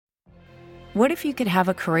What if you could have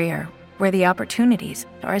a career where the opportunities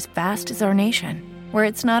are as vast as our nation, where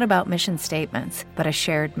it's not about mission statements, but a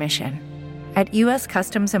shared mission? At U.S.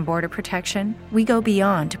 Customs and Border Protection, we go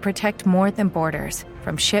beyond to protect more than borders.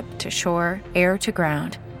 From ship to shore, air to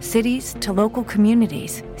ground, cities to local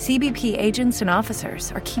communities, CBP agents and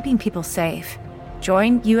officers are keeping people safe.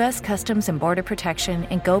 Join U.S. Customs and Border Protection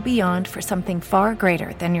and go beyond for something far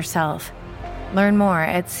greater than yourself. Learn more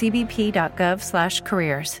at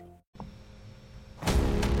cbp.gov/careers.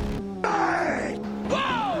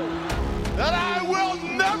 That I will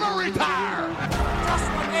never retire! Just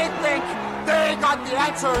when they think they got the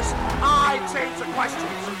answers, I change the questions.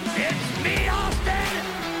 It's me,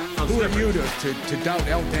 Austin! Who are you to doubt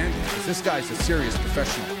El Dandy? Because this guy's a serious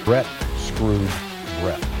professional. Brett screwed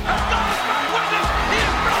Brett.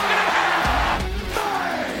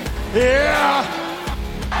 Yeah!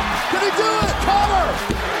 Can he do it? Cover!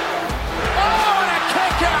 Oh, and a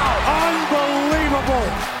kick out! Unbelievable!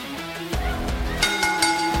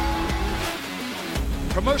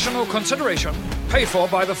 Promotional consideration paid for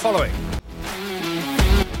by the following.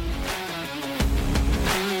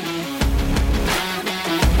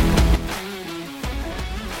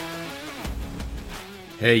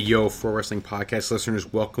 Hey, yo, Pro Wrestling Podcast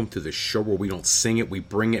listeners, welcome to the show where we don't sing it, we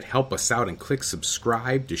bring it. Help us out and click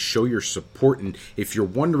subscribe to show your support. And if you're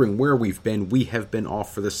wondering where we've been, we have been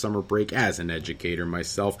off for the summer break. As an educator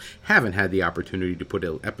myself, haven't had the opportunity to put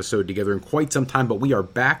an episode together in quite some time, but we are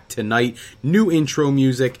back tonight. New intro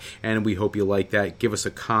music, and we hope you like that. Give us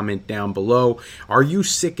a comment down below. Are you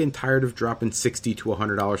sick and tired of dropping $60 to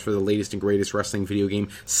 $100 for the latest and greatest wrestling video game?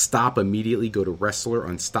 Stop immediately. Go to Wrestler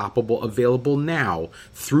Unstoppable, available now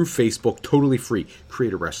through Facebook, totally free.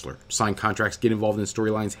 Create a wrestler, sign contracts, get involved in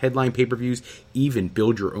storylines, headline pay-per-views, even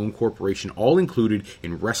build your own corporation, all included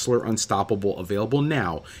in Wrestler Unstoppable, available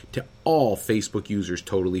now to all Facebook users,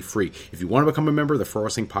 totally free. If you want to become a member of the Pro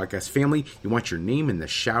Wrestling Podcast family, you want your name in the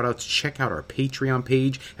shout-outs, check out our Patreon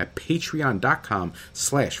page at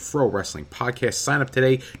patreon.com/Pro Wrestling Podcast. Sign up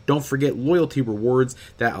today. Don't forget loyalty rewards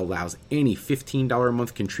that allows any $15 a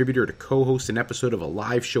month contributor to co-host an episode of a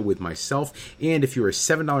live show with myself. And if you're a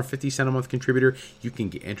 $7.50 a month contributor, you can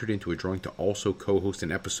get entered into a drawing to also co-host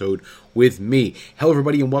an episode with me. Hello,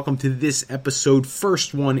 everybody, and welcome to this episode,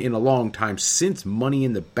 first one in a long time since Money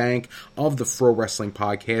in the Bank of the Pro Wrestling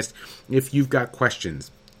Podcast. If you've got questions,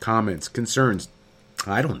 comments, concerns,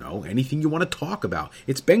 I don't know, anything you want to talk about,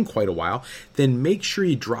 it's been quite a while, then make sure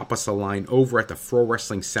you drop us a line over at the Pro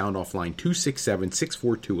Wrestling Sound Off line,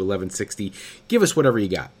 267-642-1160. Give us whatever you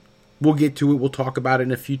got. We'll get to it. We'll talk about it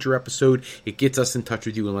in a future episode. It gets us in touch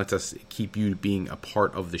with you and lets us keep you being a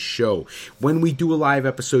part of the show. When we do a live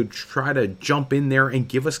episode, try to jump in there and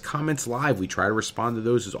give us comments live. We try to respond to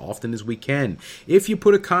those as often as we can. If you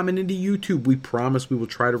put a comment into YouTube, we promise we will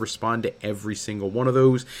try to respond to every single one of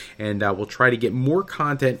those. And we'll try to get more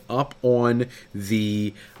content up on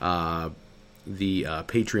the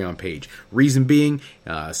Patreon page. Reason being,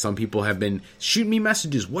 some people have been shooting me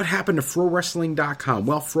messages. What happened to FroWrestling.com?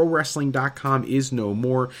 Well, FroWrestling.com is no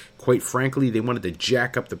more. Quite frankly, they wanted to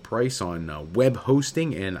jack up the price on web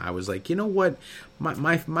hosting, and I was like, you know what?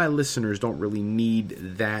 My listeners don't really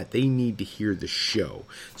need that. They need to hear the show.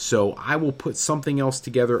 So I will put something else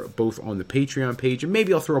together both on the Patreon page, and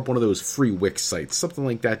maybe I'll throw up one of those free Wix sites, something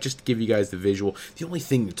like that, just to give you guys the visual. The only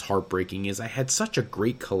thing that's heartbreaking is I had such a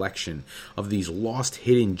great collection of these lost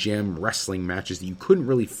hidden gem wrestling matches that you couldn't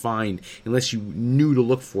really find unless you knew to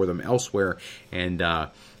look for them elsewhere, and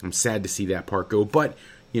I'm sad to see that part go, but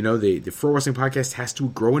you know, the Pro Wrestling Podcast has to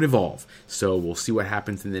grow and evolve. So we'll see what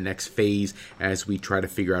happens in the next phase as we try to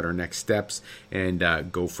figure out our next steps and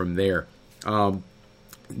go from there.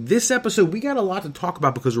 This episode, we got a lot to talk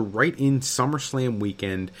about because we're right in SummerSlam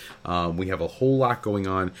weekend. We have a whole lot going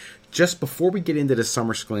on. Just before we get into the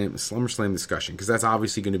SummerSlam discussion, because that's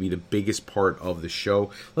obviously going to be the biggest part of the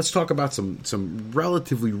show, let's talk about some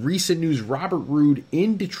relatively recent news. Robert Roode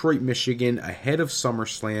in Detroit, Michigan, ahead of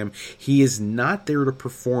SummerSlam. He is not there to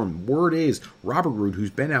perform. Word is, Robert Roode, who's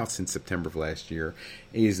been out since September of last year,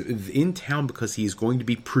 is in town because he is going to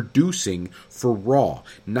be producing for Raw.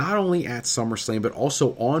 Not only at SummerSlam, but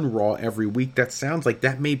also on Raw every week. That sounds like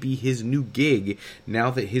that may be his new gig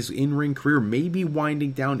now that his in-ring career may be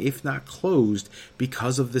winding down, if if not closed,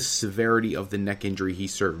 because of the severity of the neck injury he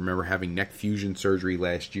suffered. Remember having neck fusion surgery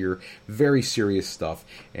last year. Very serious stuff.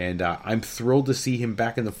 And I'm thrilled to see him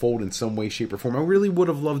back in the fold in some way, shape, or form. I really would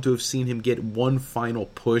have loved to have seen him get one final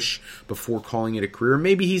push before calling it a career.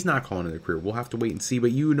 Maybe he's not calling it a career. We'll have to wait and see.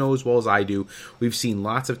 But you know as well as I do, we've seen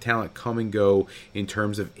lots of talent come and go in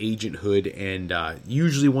terms of agenthood. And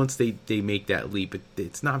usually once they make that leap,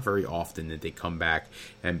 it's not very often that they come back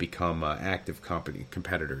and become active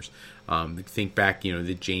competitors. Think back,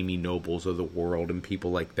 the Jamie Nobles of the world and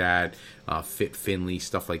people like that, Fit Finley,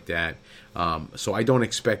 stuff like that. So I don't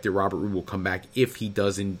expect that Robert Roode will come back if he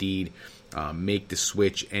does indeed make the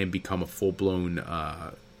switch and become a full-blown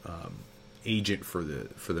agent for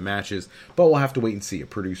the matches. But we'll have to wait and see, a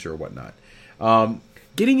producer or whatnot.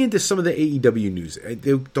 Getting into some of the AEW news,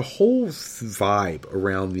 the whole vibe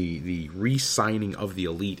around the re-signing of the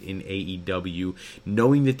Elite in AEW,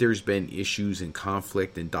 knowing that there's been issues and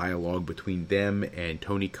conflict and dialogue between them and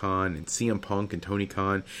Tony Khan and CM Punk and Tony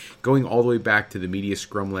Khan, going all the way back to the media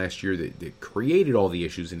scrum last year that created all the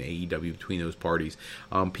issues in AEW between those parties.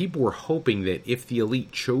 People were hoping that if the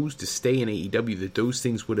Elite chose to stay in AEW, that those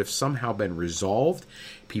things would have somehow been resolved.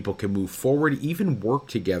 People can move forward, even work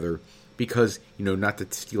together, because, not to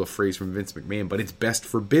steal a phrase from Vince McMahon, but it's best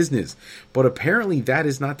for business. But apparently that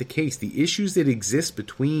is not the case. The issues that exist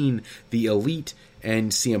between the Elite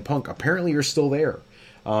and CM Punk apparently are still there.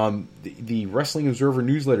 The Wrestling Observer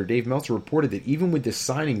newsletter, Dave Meltzer, reported that even with this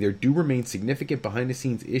signing, there do remain significant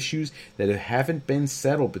behind-the-scenes issues that haven't been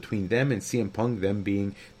settled between them and CM Punk, them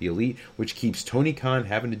being the Elite, which keeps Tony Khan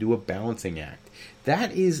having to do a balancing act.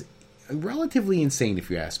 That is relatively insane,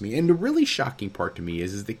 if you ask me. And the really shocking part to me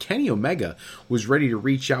is that Kenny Omega was ready to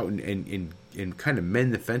reach out and kind of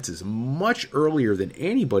mend the fences much earlier than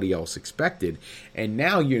anybody else expected. And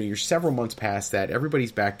now you're several months past that.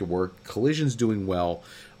 Everybody's back to work. Collision's doing well,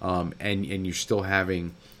 and you're still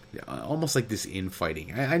having almost like this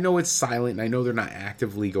infighting. I know it's silent, and I know they're not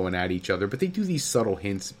actively going at each other, but they do these subtle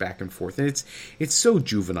hints back and forth, and it's so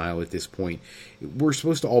juvenile at this point. We're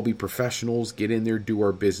supposed to all be professionals, get in there, do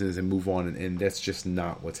our business, and move on, and that's just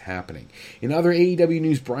not what's happening. In other AEW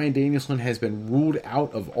news, Bryan Danielson has been ruled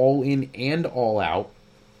out of All In and All Out.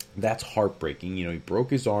 That's heartbreaking. He broke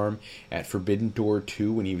his arm at Forbidden Door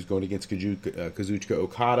 2 when he was going against Kazuchika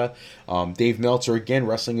Okada. Dave Meltzer, again,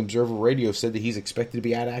 Wrestling Observer Radio, said that he's expected to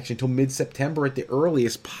be out of action until mid-September at the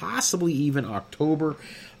earliest, possibly even October.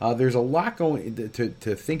 There's a lot going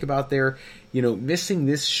to think about there. Missing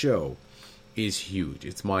this show is huge.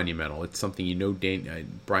 It's monumental. It's something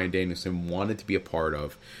Bryan Danielson wanted to be a part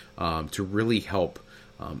of to really help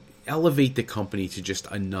elevate the company to just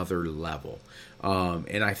another level.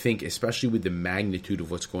 And I think, especially with the magnitude of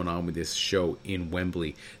what's going on with this show in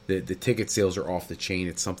Wembley, the ticket sales are off the chain.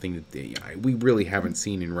 It's something that we really haven't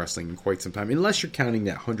seen in wrestling in quite some time, unless you're counting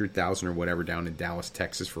that 100,000 or whatever down in Dallas,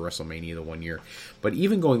 Texas for WrestleMania the one year. But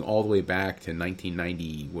even going all the way back to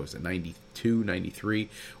 92, 93,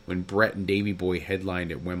 when Brett and Davey Boy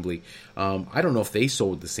headlined at Wembley, I don't know if they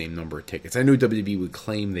sold the same number of tickets. I know WWE would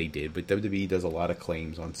claim they did, but WWE does a lot of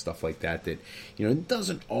claims on stuff like that it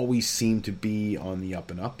doesn't always seem to be on the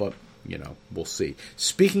up and up, but we'll see.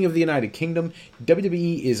 Speaking of the United Kingdom,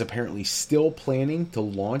 WWE is apparently still planning to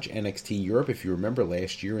launch NXT Europe. If you remember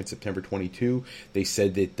last year in September 22, they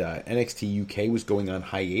said that NXT UK was going on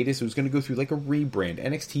hiatus. It was going to go through like a rebrand.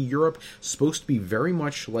 NXT Europe is supposed to be very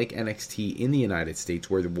much like NXT in the United States,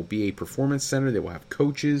 where there will be a performance center. They will have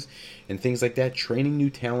coaches and things like that, training new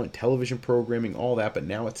talent, television programming, all that. But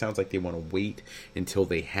now it sounds like they want to wait until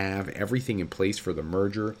they have everything in place for the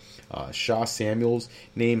merger. Shaw Samuel's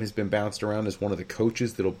name has been bounced around as one of the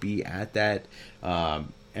coaches that'll be at that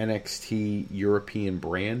NXT European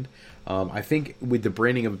brand. I think with the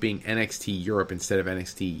branding of being NXT Europe instead of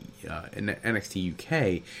NXT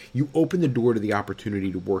UK, you open the door to the opportunity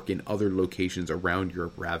to work in other locations around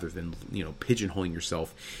Europe rather than pigeonholing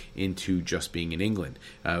yourself into just being in England.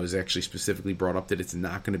 It was actually specifically brought up that it's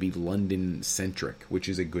not going to be London centric, which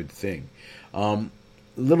is a good thing.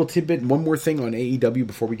 Little tidbit, one more thing on AEW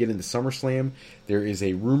before we get into SummerSlam. There is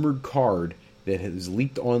a rumored card that has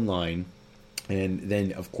leaked online, and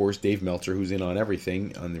then, of course, Dave Meltzer, who's in on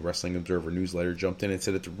everything on the Wrestling Observer newsletter, jumped in and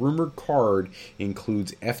said that the rumored card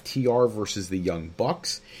includes FTR versus the Young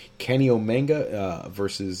Bucks, Kenny Omega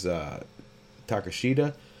versus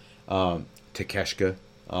Takeshita,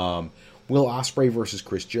 Will Ospreay versus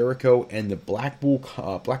Chris Jericho, and the Blackpool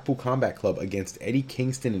Combat Club against Eddie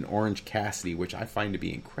Kingston and Orange Cassidy, which I find to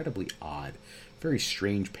be incredibly odd. Very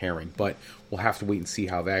strange pairing, but we'll have to wait and see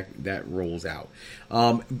how that rolls out.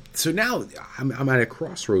 So now I'm at a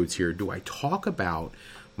crossroads here. Do I talk about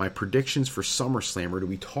my predictions for SummerSlam, or do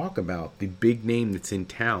we talk about the big name that's in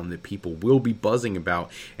town that people will be buzzing about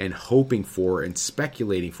and hoping for and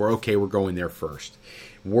speculating for? Okay, we're going there first.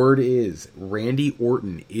 Word is Randy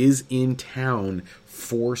Orton is in town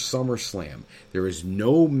for SummerSlam. There is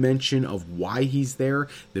no mention of why he's there.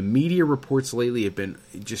 The media reports lately have been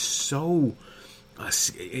just so...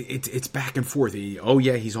 it's back and forth.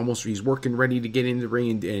 He's working ready to get in the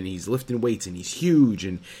ring, and he's lifting weights, and he's huge,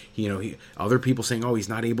 and other people saying, he's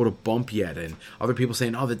not able to bump yet, and other people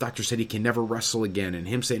saying, the doctor said he can never wrestle again, and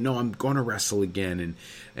him saying, no, I'm going to wrestle again,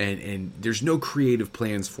 and there's no creative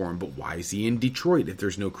plans for him. But why is he in Detroit if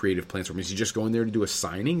there's no creative plans for him? Is he just going there to do a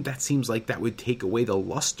signing? That seems like that would take away the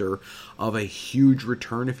luster of a huge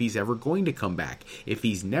return if he's ever going to come back. If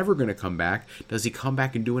he's never going to come back, does he come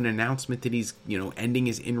back and do an announcement that he's ending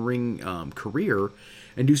his in-ring career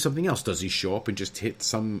and do something else? Does he show up and just hit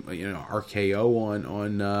some RKO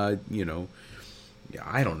on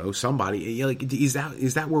I don't know, somebody? Is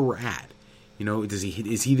that where we're at? Is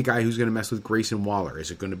he the guy who's going to mess with Grayson Waller?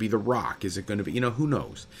 Is it going to be The Rock? Is it going to be, who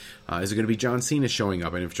knows? Is it going to be John Cena showing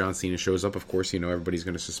up? And if John Cena shows up, of course, everybody's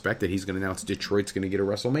going to suspect that he's going to announce Detroit's going to get a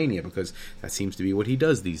WrestleMania, because that seems to be what he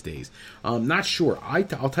does these days. Not sure.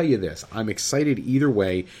 I'll tell you this. I'm excited either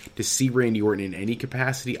way to see Randy Orton in any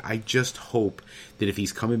capacity. I just hope that if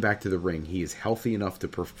he's coming back to the ring, he is healthy enough to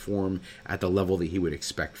perform at the level that he would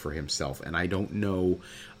expect for himself. And I don't know,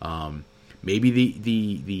 maybe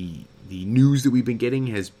the news that we've been getting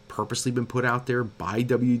has purposely been put out there by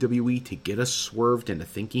WWE to get us swerved into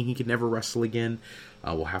thinking he could never wrestle again.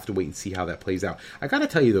 We'll have to wait and see how that plays out. I got to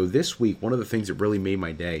tell you, though, this week, one of the things that really made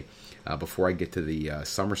my day, before I get to the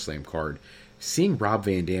SummerSlam card, seeing Rob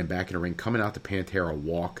Van Dam back in the ring, coming out to Pantera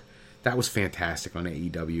Walk, that was fantastic on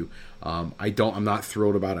AEW. I'm not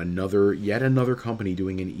thrilled about yet another company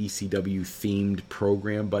doing an ECW themed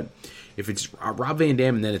program, but if it's Rob Van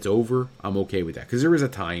Dam and then it's over, I'm okay with that, because there is a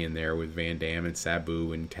tie-in there with Van Dam and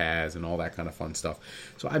Sabu and Taz and all that kind of fun stuff.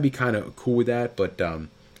 So I'd be kind of cool with that, but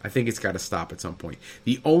I think it's got to stop at some point.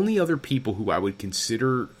 The only other people who I would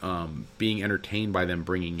consider being entertained by them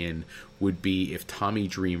bringing in would be if Tommy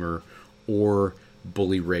Dreamer or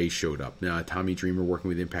Bully Ray showed up. Now, Tommy Dreamer working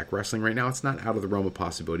with Impact Wrestling right now, it's not out of the realm of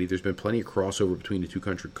possibility. There's been plenty of crossover between the two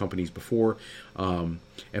companies before.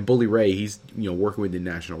 And Bully Ray, he's working with the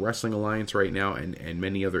National Wrestling Alliance right now and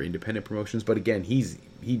many other independent promotions. But again,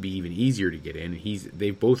 he'd be even easier to get in.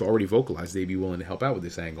 They've both already vocalized they'd be willing to help out with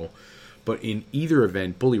this angle. But in either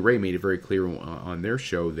event, Bully Ray made it very clear on their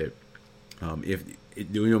show that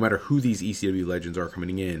no matter who these ECW legends are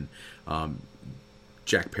coming in,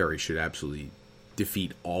 Jack Perry should absolutely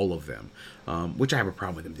defeat all of them, which I have a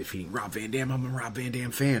problem with him defeating Rob Van Dam. I'm a Rob Van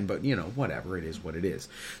Dam fan, but whatever, it is what it is.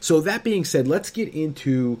 So that being said, let's get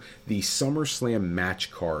into the SummerSlam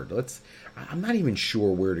match card. I'm not even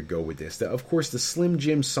sure where to go with this. Of course, the Slim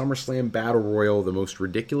Jim SummerSlam Battle Royal, the most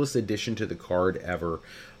ridiculous addition to the card ever.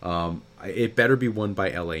 It better be won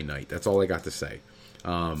by LA Knight. That's all I got to say.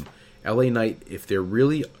 LA Knight, if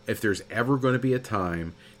there's ever going to be a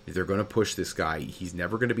time if they're going to push this guy, he's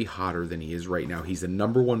never going to be hotter than he is right now. He's the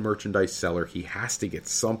number one merchandise seller. He has to get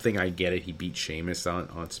something. I get it. He beat Sheamus on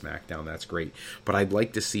SmackDown. That's great. But I'd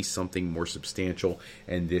like to see something more substantial,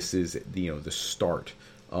 and this is the start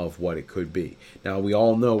of what it could be. Now, we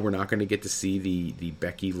all know we're not going to get to see the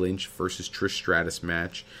Becky Lynch versus Trish Stratus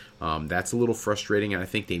match. That's a little frustrating, and I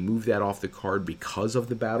think they moved that off the card because of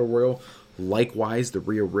the Battle Royal. Likewise, the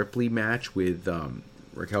Rhea Ripley match with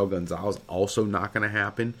Raquel Gonzalez, also not going to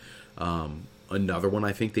happen. Another one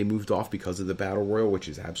I think they moved off because of the Battle Royal, which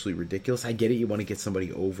is absolutely ridiculous. I get it, you want to get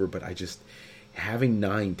somebody over, but having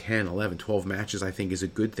 9, 10, 11, 12 matches I think is a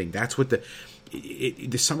good thing. That's what the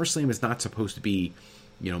SummerSlam is not supposed to be,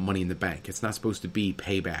 Money in the Bank. It's not supposed to be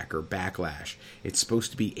Payback or Backlash. It's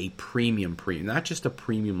supposed to be a premium, not just a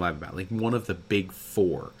premium live event, like one of the big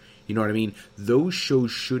four. You know what I mean? Those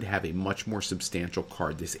shows should have a much more substantial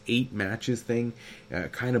card. This 8 matches thing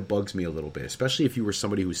kind of bugs me a little bit, especially if you were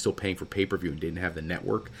somebody who was still paying for pay-per-view and didn't have the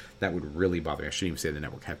network. That would really bother me. I shouldn't even say the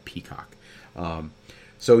network, have Peacock.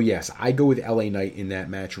 So yes, I go with LA Knight in that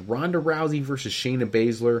match. Ronda Rousey versus Shayna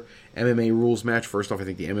Baszler, MMA rules match. First off, I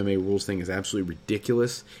think the MMA rules thing is absolutely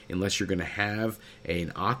ridiculous unless you're going to have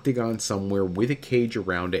an octagon somewhere with a cage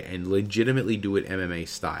around it and legitimately do it MMA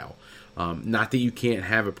style. Not that you can't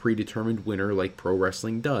have a predetermined winner like pro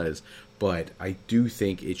wrestling does, but I do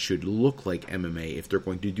think it should look like MMA if they're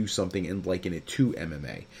going to do something and liken it to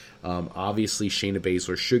MMA. Obviously, Shayna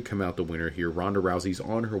Baszler should come out the winner here. Ronda Rousey's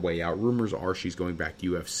on her way out. Rumors are she's going back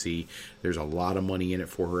to UFC. There's a lot of money in it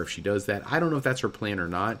for her if she does that. I don't know if that's her plan or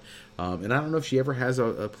not, and I don't know if she ever has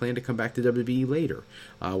a plan to come back to WWE later.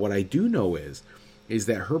 What I do know is is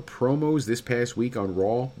that her promos this past week on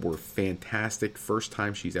Raw were fantastic. First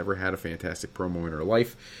time she's ever had a fantastic promo in her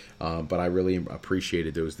life, but I really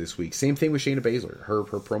appreciated those this week. Same thing with Shayna Baszler. Her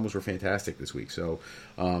promos were fantastic this week. So,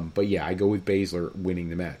 but yeah, I go with Baszler winning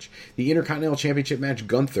the match. The Intercontinental Championship match,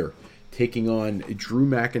 Gunther taking on Drew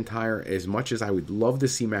McIntyre. As much as I would love to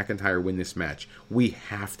see McIntyre win this match, we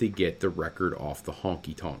have to get the record off the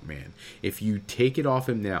Honky Tonk Man. If you take it off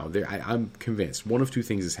him now, I'm convinced one of two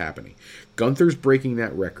things is happening. Gunther's breaking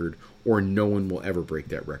that record, or no one will ever break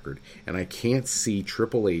that record. And I can't see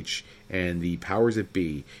Triple H and the powers that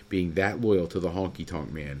be being that loyal to the Honky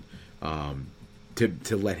Tonk Man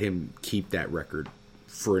to let him keep that record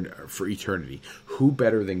for eternity. Who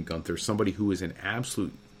better than Gunther? Somebody who is an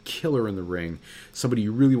absolute killer in the ring, somebody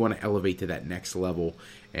you really want to elevate to that next level,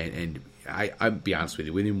 and I'll be honest with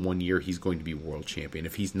you, within 1 year he's going to be world champion.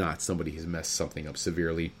 If he's not, somebody has messed something up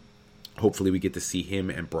severely. Hopefully we get to see him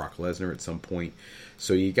and Brock Lesnar at some point,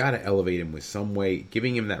 so you got to elevate him with some way.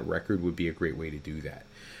 Giving him that record would be a great way to do that.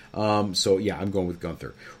 So yeah, I'm going with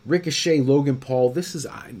Gunther. Ricochet, Logan Paul, this is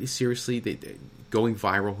seriously going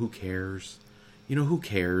viral. Who cares? You know, who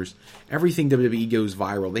cares? Everything WWE goes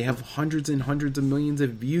viral. They have hundreds and hundreds of millions of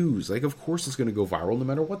views. Like, of course it's going to go viral no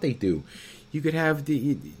matter what they do. You could have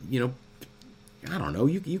I don't know.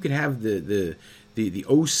 You could have the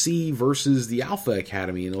OC versus the Alpha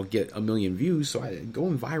Academy, and it'll get 1 million views. So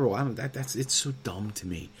going viral, it's so dumb to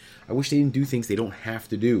me. I wish they didn't do things they don't have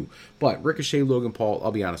to do. But Ricochet, Logan Paul,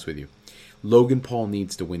 I'll be honest with you. Logan Paul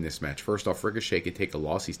needs to win this match. First off, Ricochet could take a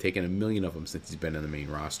loss. He's taken 1 million of them since he's been on the main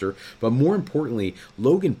roster. But more importantly,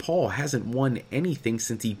 Logan Paul hasn't won anything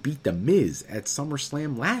since he beat The Miz at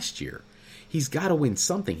SummerSlam last year. He's got to win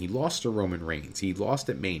something. He lost to Roman Reigns. He lost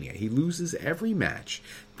at Mania. He loses every match.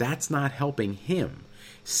 That's not helping him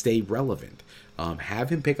stay relevant. Have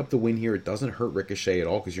him pick up the win here. It doesn't hurt Ricochet at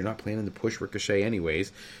all because you're not planning to push Ricochet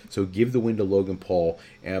anyways. So give the win to Logan Paul.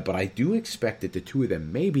 But I do expect that the two of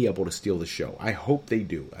them may be able to steal the show. I hope they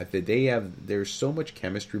do. There's so much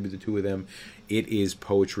chemistry with the two of them. It is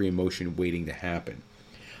poetry in motion waiting to happen.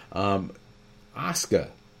 Asuka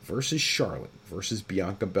versus Charlotte versus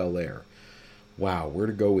Bianca Belair. Wow, where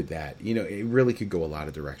to go with that? You know, it really could go a lot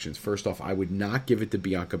of directions. First off, I would not give it to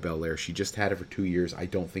Bianca Belair. She just had it for 2 years. I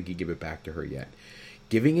don't think you give it back to her yet.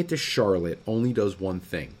 Giving it to Charlotte only does one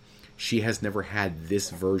thing. She has never had this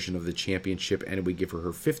version of the championship, and it would give her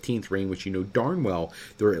 15th reign, which you know darn well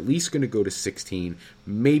they're at least going to go to 16,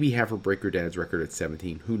 maybe have her break her dad's record at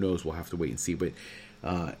 17. Who knows? We'll have to wait and see. But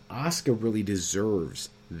Asuka really deserves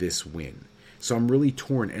this win. So I'm really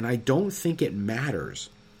torn, and I don't think it matters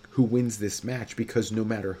who wins this match, because no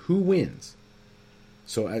matter who wins,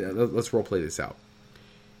 so let's role play this out.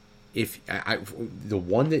 If the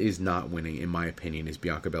one that is not winning, in my opinion, is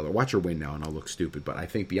Bianca Belair. Watch her win now, and I'll look stupid, but I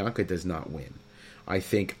think Bianca does not win. I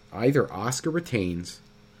think either Asuka retains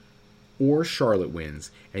or Charlotte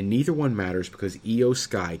wins, and neither one matters because Io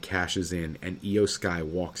Sky cashes in, and Io Sky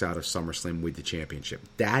walks out of SummerSlam with the championship.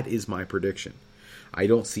 That is my prediction. I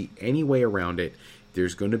don't see any way around it.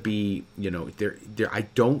 There's going to be, I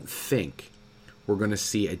don't think we're going to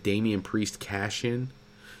see a Damian Priest cash in.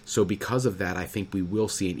 So because of that, I think we will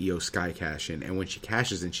see an Io Sky cash in. And when she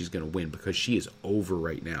cashes in, she's going to win because she is over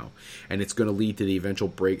right now. And it's going to lead to the eventual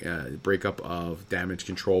breakup of Damage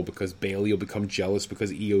Control because Bayley will become jealous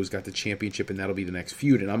because Io's got the championship and that'll be the next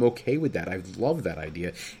feud. And I'm okay with that. I love that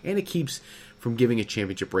idea. And it keeps from giving a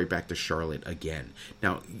championship right back to Charlotte again.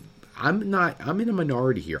 Now, I'm in a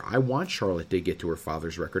minority here. I want Charlotte to get to her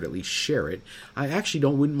father's record, at least share it. I actually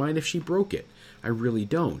wouldn't mind if she broke it. I really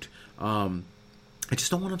don't. I just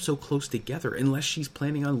don't want them so close together unless she's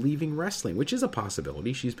planning on leaving wrestling, which is a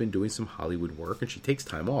possibility. She's been doing some Hollywood work and she takes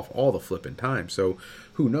time off all the flipping time. So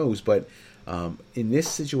who knows? But in this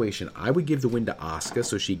situation, I would give the win to Asuka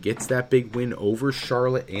so she gets that big win over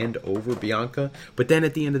Charlotte and over Bianca. But then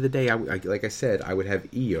at the end of the day, like I said, I would have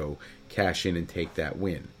Io cash in and take that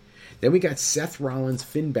win. Then we got Seth Rollins,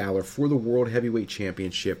 Finn Balor for the World Heavyweight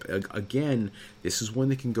Championship. Again, this is one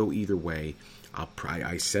that can go either way.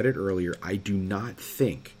 I said it earlier. I do not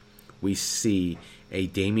think we see a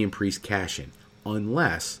Damian Priest cash in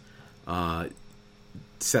unless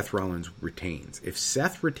Seth Rollins retains. If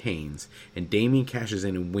Seth retains and Damian cashes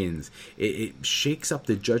in and wins, it shakes up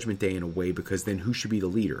the Judgment Day in a way because then who should be the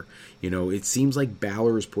leader? It seems like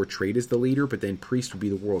Balor is portrayed as the leader, but then Priest would be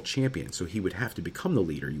the world champion, so he would have to become the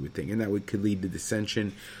leader, you would think, and that could lead to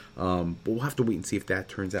dissension. But we'll have to wait and see if that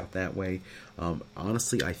turns out that way.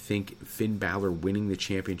 Honestly, I think Finn Balor winning the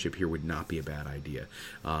championship here would not be a bad idea.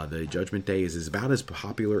 The Judgment Day is about as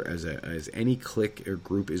popular as any clique or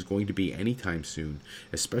group is going to be anytime soon,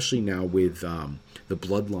 especially now with the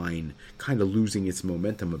Bloodline kind of losing its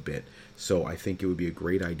momentum a bit. So I think it would be a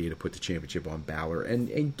great idea to put the championship on Balor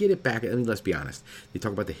and get it back. I mean, let's be honest. They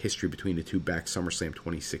talk about the history between the two back SummerSlam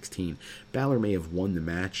 2016. Balor may have won the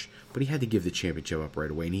match, but he had to give the championship up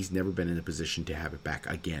right away, and he's never been in a position to have it back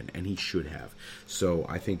again, and he should have. So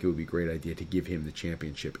I think it would be a great idea to give him the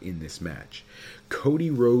championship in this match.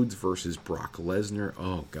 Cody Rhodes versus Brock Lesnar.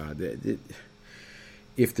 Oh, God.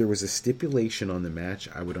 If there was a stipulation on the match,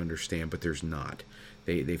 I would understand, but there's not.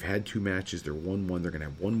 They've had 2 matches. They're 1-1. They're going to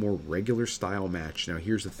have one more regular style match. Now,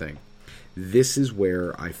 here's the thing. This is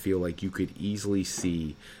where I feel like you could easily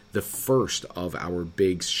see the first of our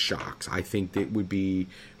big shocks. I think that would be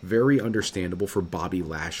very understandable for Bobby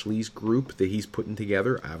Lashley's group that he's putting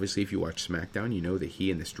together. Obviously, if you watch SmackDown, you know that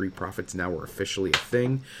he and the Street Profits now are officially a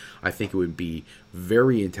thing. I think it would be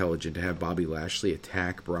very intelligent to have Bobby Lashley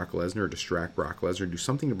attack Brock Lesnar, or distract Brock Lesnar, do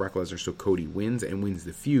something to Brock Lesnar so Cody wins and wins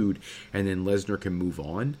the feud, and then Lesnar can move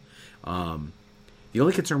on. The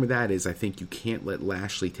only concern with that is I think you can't let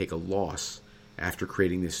Lashley take a loss after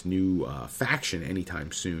creating this new faction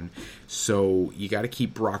anytime soon. So you got to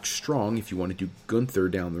keep Brock strong if you want to do Gunther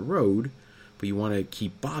down the road, but you want to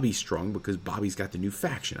keep Bobby strong because Bobby's got the new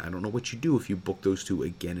faction. I don't know what you do if you book those two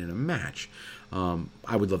again in a match.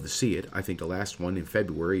 I would love to see it. I think the last one in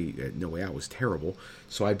February, No Way Out, was terrible,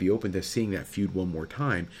 so I'd be open to seeing that feud one more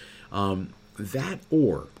time. That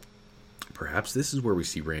or perhaps this is where we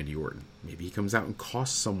see Randy Orton. Maybe he comes out and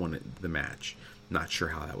costs someone the match. Not sure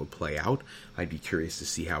how that would play out. I'd be curious to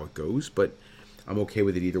see how it goes, but I'm okay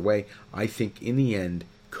with it either way. I think in the end,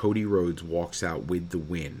 Cody Rhodes walks out with the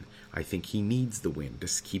win. I think he needs the win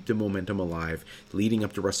to keep the momentum alive leading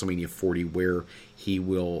up to WrestleMania 40, where he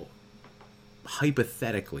will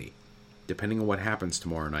hypothetically, depending on what happens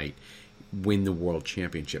tomorrow night, win the World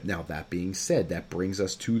Championship. Now, that being said, that brings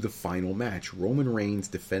us to the final match. Roman Reigns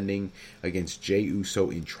defending against Jey Uso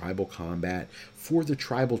in Tribal Combat for the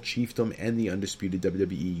Tribal Chiefdom and the undisputed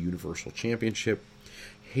WWE Universal Championship.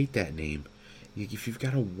 Hate that name. If you've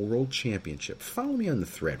got a World Championship, follow me on the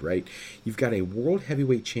thread, right? You've got a World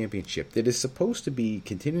Heavyweight Championship that is supposed to be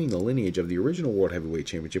continuing the lineage of the original World Heavyweight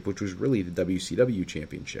Championship, which was really the WCW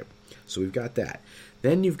Championship. So we've got that.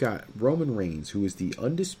 Then you've got Roman Reigns, who is the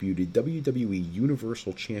undisputed WWE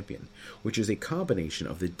Universal Champion, which is a combination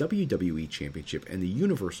of the WWE Championship and the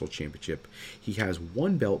Universal Championship. He has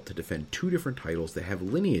one belt to defend 2 different titles that have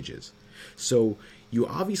lineages. So you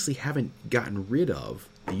obviously haven't gotten rid of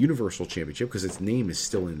the Universal Championship because its name is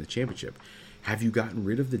still in the championship. Have you gotten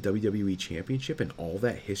rid of the WWE Championship and all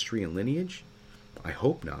that history and lineage? I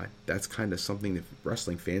hope not. That's kind of something that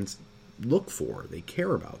wrestling fans look for, they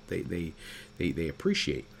care about, they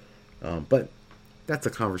appreciate. But that's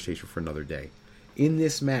a conversation for another day. In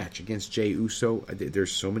this match against Jey Uso,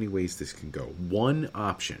 there's so many ways this can go. One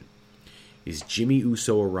option is Jimmy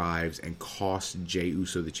Uso arrives and costs Jey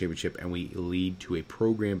Uso the championship, and we lead to a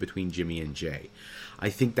program between Jimmy and Jey. I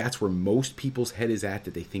think that's where most people's head is at,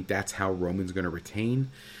 that they think that's how Roman's going to retain,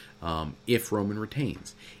 if Roman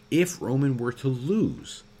retains. If Roman were to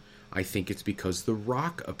lose, I think it's because The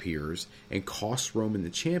Rock appears and costs Roman the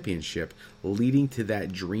championship, leading to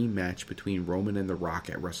that dream match between Roman and The Rock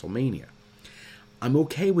at WrestleMania. I'm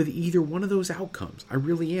okay with either one of those outcomes. I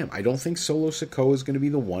really am. I don't think Solo Sikoa is going to be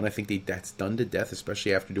the one. I think that's done to death,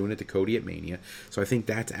 especially after doing it to Cody at Mania. So I think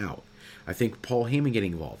that's out. I think Paul Heyman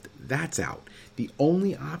getting involved, that's out. The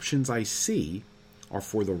only options I see are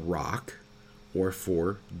for The Rock or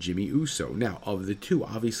for Jimmy Uso. Now, of the two,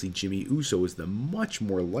 obviously Jimmy Uso is the much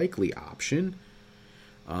more likely option.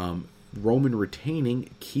 Roman retaining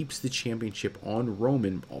keeps the championship on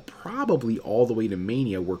Roman probably all the way to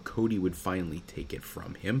Mania, where Cody would finally take it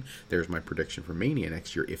from him. There's my prediction for Mania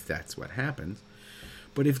next year, if that's what happens.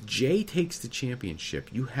 But if Jey takes the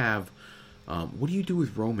championship, you have... what do you do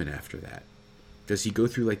with Roman after that? Does he go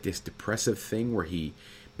through like this depressive thing where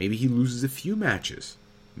maybe he loses a few matches?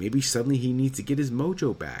 Maybe suddenly he needs to get his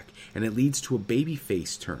mojo back, and it leads to a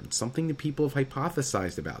babyface turn. Something that people have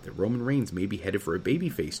hypothesized about, that Roman Reigns may be headed for a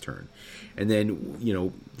babyface turn. And then,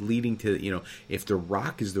 leading to, if The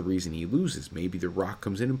Rock is the reason he loses, maybe The Rock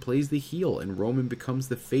comes in and plays the heel, and Roman becomes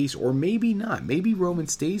the face, or maybe not. Maybe Roman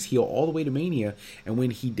stays heel all the way to Mania, and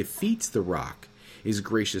when he defeats The Rock, is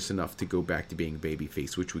gracious enough to go back to being a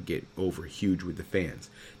babyface, which would get over huge with the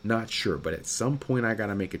fans. Not sure, but at some point I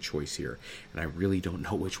gotta make a choice here, and I really don't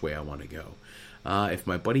know which way I want to go. If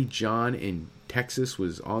my buddy John in Texas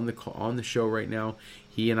was on the show right now,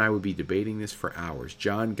 He and I would be debating this for hours.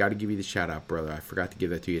 John, got to give you the shout out, brother. I forgot to give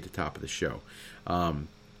that to you at the top of the show. But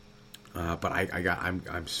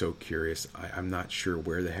I'm so curious. I'm not sure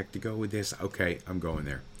where the heck to go with this. Okay, I'm going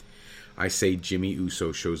there. I say Jimmy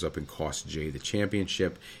Uso shows up and costs Jay the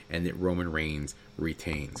championship, and that Roman Reigns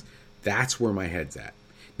retains. That's where my head's at.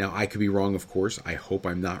 Now, I could be wrong, of course. I hope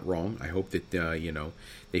I'm not wrong. I hope that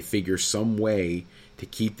they figure some way to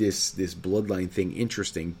keep this bloodline thing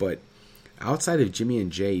interesting. But outside of Jimmy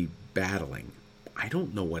and Jay battling, I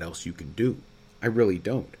don't know what else you can do. I really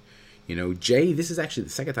don't. Jay, this is actually the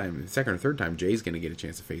second or third time Jay's going to get a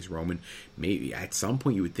chance to face Roman. Maybe at some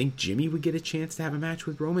point you would think Jimmy would get a chance to have a match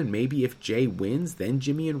with Roman. Maybe if Jay wins, then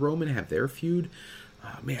Jimmy and Roman have their feud.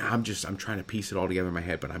 I'm trying to piece it all together in my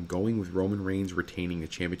head, but I'm going with Roman Reigns retaining the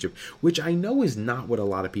championship, which I know is not what a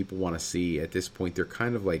lot of people want to see at this point. They're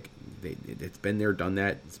kind of like, it's been there, done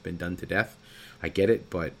that. It's been done to death. I get it,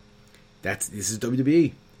 but this is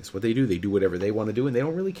WWE. That's what they do. They do whatever they want to do, and they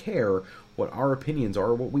don't really care what our opinions are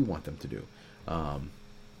or what we want them to do.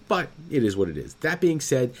 But it is what it is. That being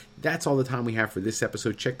said, that's all the time we have for this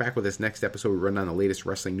episode. Check back with us next episode. We run down the latest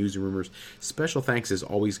wrestling news and rumors. Special thanks, as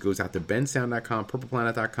always, goes out to bensound.com,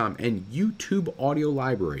 purpleplanet.com, and YouTube Audio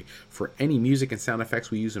Library for any music and sound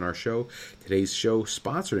effects we use in our show. Today's show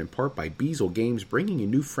sponsored in part by Beazle Games. Bringing a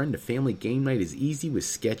new friend to family game night is easy with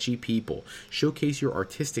sketchy people. Showcase your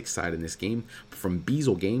artistic side in this game from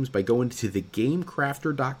Beazle Games by going to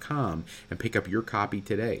thegamecrafter.com and pick up your copy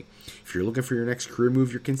today. If you're looking for your next career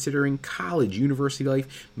move, you're considering college, university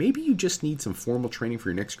life, maybe you just need some formal training for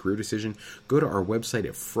your next career decision, go to our website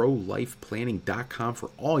at frolifeplanning.com for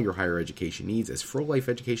all your higher education needs, as Fro Life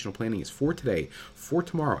Educational Planning is for today, for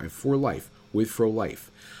tomorrow, and for life with Fro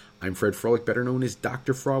Life. I'm Fred Froelich, better known as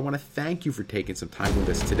Dr. Fro. I want to thank you for taking some time with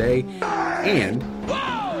us today, and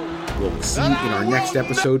we'll see you in our next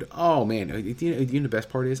episode. Oh, man, the best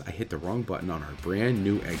part is I hit the wrong button on our brand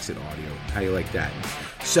new exit audio. How do you like that?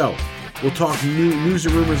 So, we'll talk news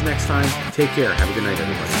and rumors next time. Take care. Have a good night,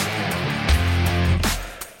 everybody.